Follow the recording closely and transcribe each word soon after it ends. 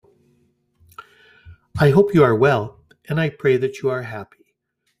I hope you are well, and I pray that you are happy.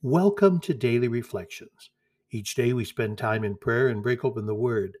 Welcome to Daily Reflections. Each day we spend time in prayer and break open the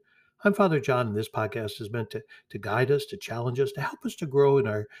Word. I'm Father John, and this podcast is meant to guide us, to challenge us, to help us to grow in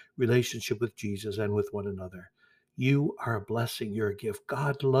our relationship with Jesus and with one another. You are a blessing, you're a gift.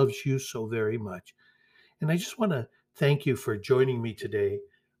 God loves you so very much. And I just want to thank you for joining me today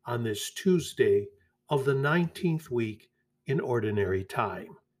on this Tuesday of the 19th week in Ordinary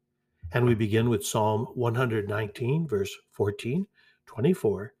Time. And we begin with Psalm 119, verse 14,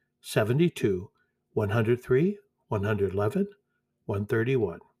 24, 72, 103, 111,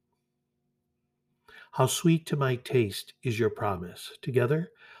 131. How sweet to my taste is your promise.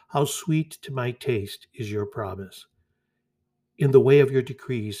 Together, how sweet to my taste is your promise. In the way of your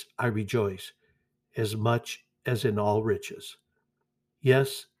decrees I rejoice as much as in all riches.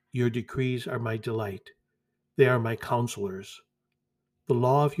 Yes, your decrees are my delight. They are my counselors. The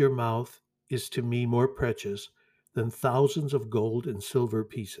law of your mouth is to me more precious than thousands of gold and silver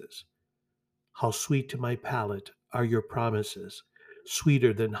pieces. How sweet to my palate are your promises,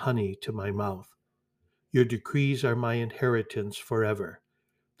 sweeter than honey to my mouth. Your decrees are my inheritance forever.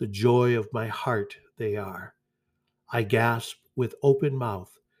 The joy of my heart they are. I gasp with open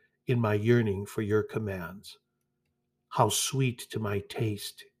mouth in my yearning for your commands. How sweet to my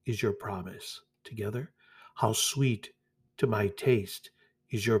taste is your promise. Together, how sweet to my taste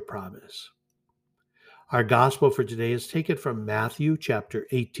is your promise. Our gospel for today is taken from Matthew chapter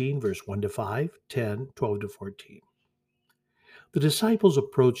 18, verse 1 to 5, 10, 12 to 14. The disciples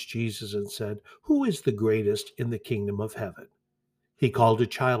approached Jesus and said, "Who is the greatest in the kingdom of heaven?" He called a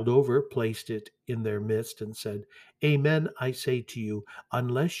child over, placed it in their midst, and said, "Amen, I say to you,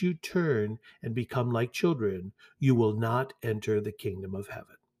 unless you turn and become like children, you will not enter the kingdom of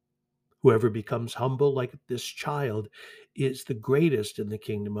heaven. Whoever becomes humble like this child is the greatest in the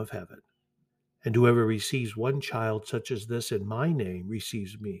kingdom of heaven. And whoever receives one child such as this in my name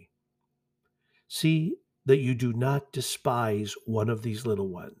receives me. See that you do not despise one of these little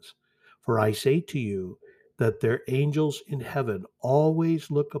ones. For I say to you that their angels in heaven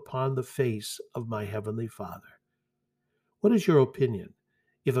always look upon the face of my heavenly Father. What is your opinion?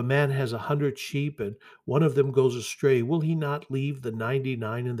 If a man has 100 sheep and one of them goes astray, will he not leave the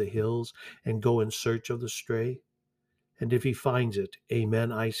 99 in the hills and go in search of the stray? And if he finds it,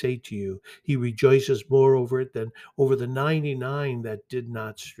 amen, I say to you, he rejoices more over it than over the 99 that did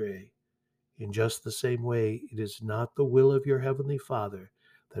not stray. In just the same way, it is not the will of your heavenly Father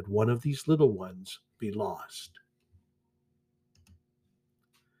that one of these little ones be lost.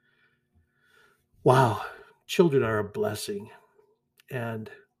 Wow, children are a blessing,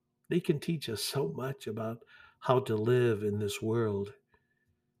 and they can teach us so much about how to live in this world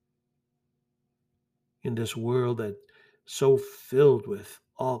that so filled with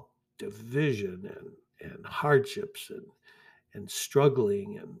all division and hardships and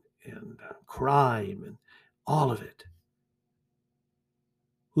struggling and crime and all of it.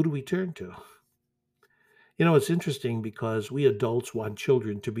 Who do we turn to? It's interesting because we adults want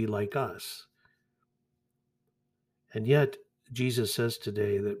children to be like us. And yet, Jesus says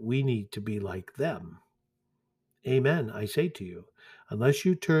today that we need to be like them. Amen, I say to you, unless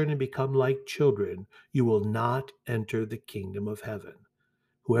you turn and become like children, you will not enter the kingdom of heaven.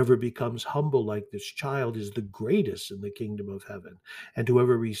 Whoever becomes humble like this child is the greatest in the kingdom of heaven. And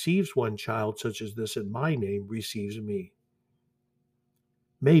whoever receives one child such as this in my name receives me.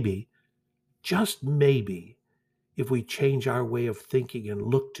 Maybe, just maybe, if we change our way of thinking and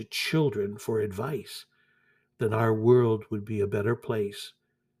look to children for advice, then our world would be a better place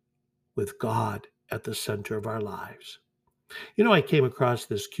with God at the center of our lives. I came across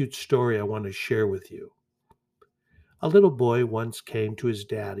this cute story I want to share with you. A little boy once came to his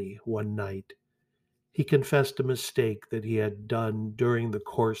daddy one night. He confessed a mistake that he had done during the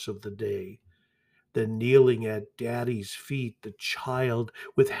course of the day. Then, kneeling at Daddy's feet, the child,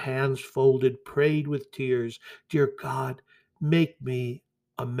 with hands folded, prayed with tears, "Dear God, make me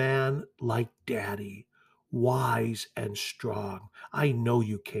a man like Daddy, wise and strong. I know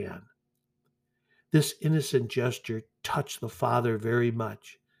you can." This innocent gesture touched the father very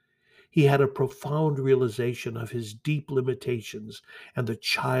much. He had a profound realization of his deep limitations and the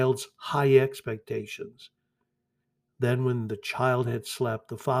child's high expectations. Then, when the child had slept,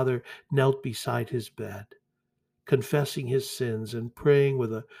 the father knelt beside his bed, confessing his sins and praying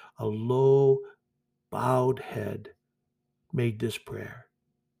with a low, bowed head, made this prayer: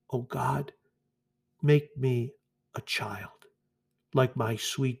 "Oh God, make me a child, like my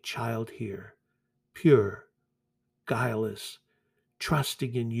sweet child here, pure, guileless,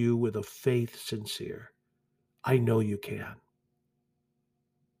 trusting in you with a faith sincere. I know you can."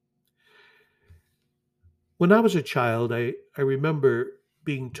 When I was a child, I remember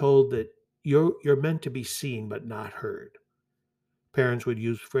being told that you're meant to be seen but not heard. Parents would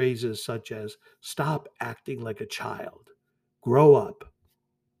use phrases such as, stop acting like a child, grow up.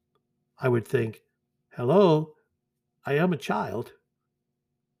 I would think, hello, I am a child.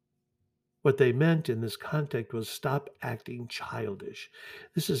 What they meant in this context was stop acting childish.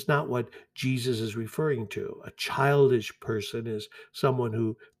 This is not what Jesus is referring to. A childish person is someone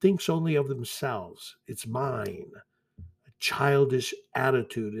who thinks only of themselves. It's mine. A childish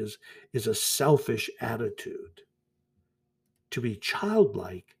attitude is a selfish attitude. To be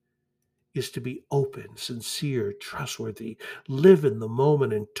childlike is to be open, sincere, trustworthy, live in the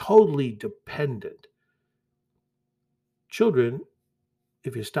moment, and totally dependent. Children,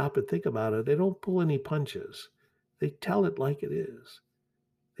 if you stop and think about it, they don't pull any punches. They tell it like it is.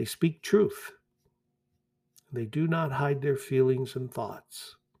 They speak truth. They do not hide their feelings and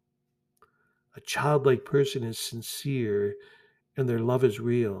thoughts. A childlike person is sincere and their love is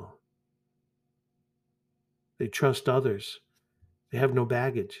real. They trust others. They have no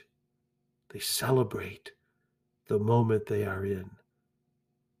baggage. They celebrate the moment they are in.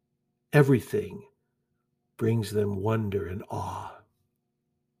 Everything brings them wonder and awe.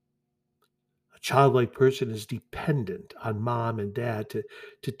 A childlike person is dependent on mom and dad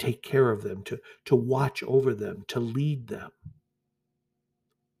to take care of them, to watch over them, to lead them.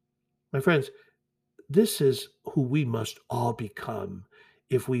 My friends, this is who we must all become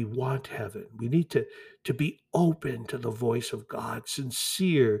if we want heaven. We need to be open to the voice of God,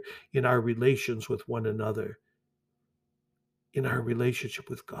 sincere in our relations with one another, in our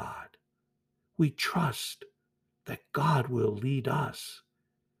relationship with God. We trust that God will lead us.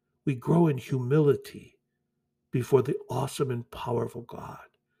 We grow in humility before the awesome and powerful God.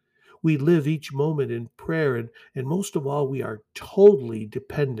 We live each moment in prayer, and most of all, we are totally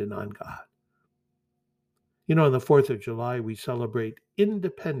dependent on God. You know, on the 4th of July, we celebrate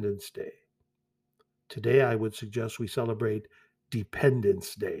Independence Day. Today, I would suggest we celebrate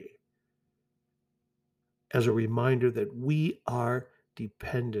Dependence Day as a reminder that we are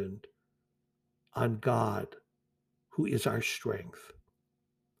dependent on God, who is our strength.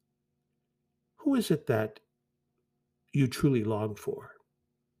 Who is it that you truly long for?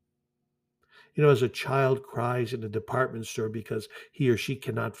 You know, as a child cries in a department store because he or she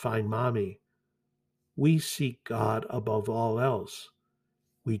cannot find mommy, we seek God above all else.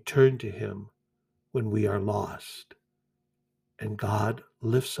 We turn to him when we are lost, and God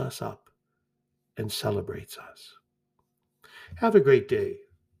lifts us up and celebrates us. Have a great day.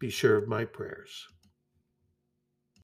 Be sure of my prayers.